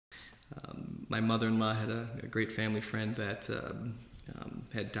my mother-in-law had a great family friend that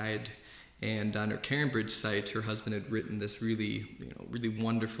had died, and on her Carenbridge site, her husband had written this really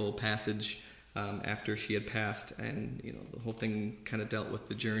wonderful passage after she had passed, and the whole thing kind of dealt with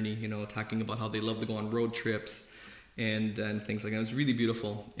the journey, talking about how they love to go on road trips and things like that. It was really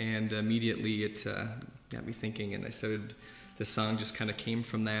beautiful, and immediately it got me thinking, and I started, the song just kind of came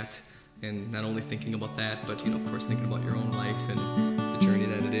from that, and not only thinking about that, but of course thinking about your own life and the journey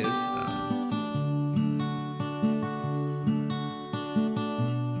that it is.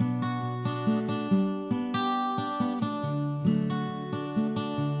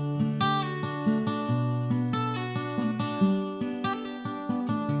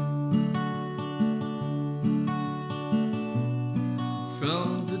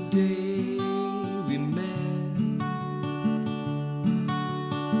 From the day we met,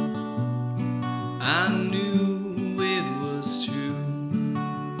 I knew it was true,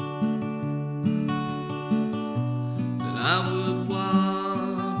 that I would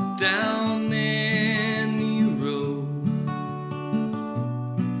walk down any road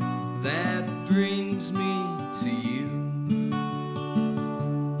that brings me to you.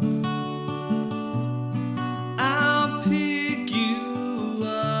 I'll pick you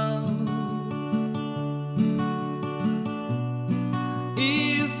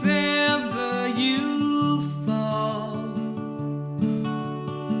if ever you fall.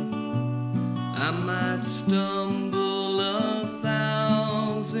 I might stumble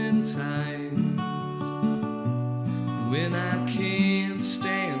 1,000 times. When I can't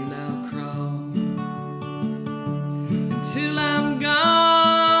stand, I'll crawl until I'm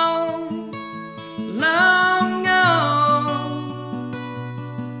gone, long gone.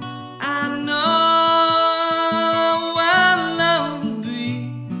 I know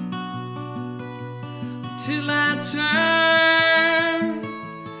till I turn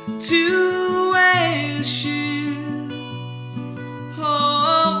to ashes.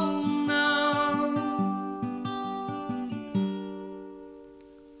 Oh no,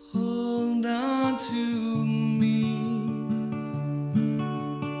 hold on to me.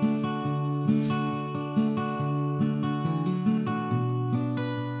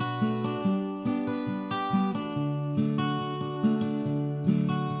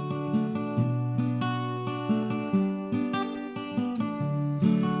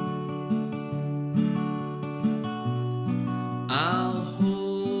 I'll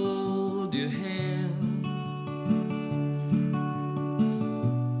hold your hand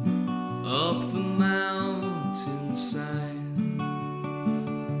up the mountainside,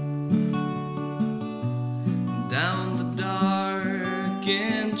 down the dark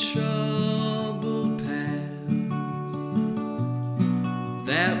and troubled paths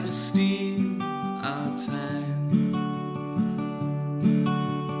that will steal our time.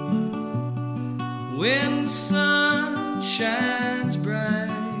 When the sun shines bright,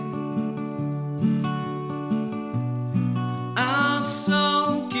 I'll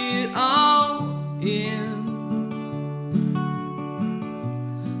soak it all in,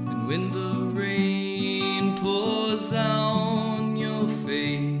 and when the rain pours out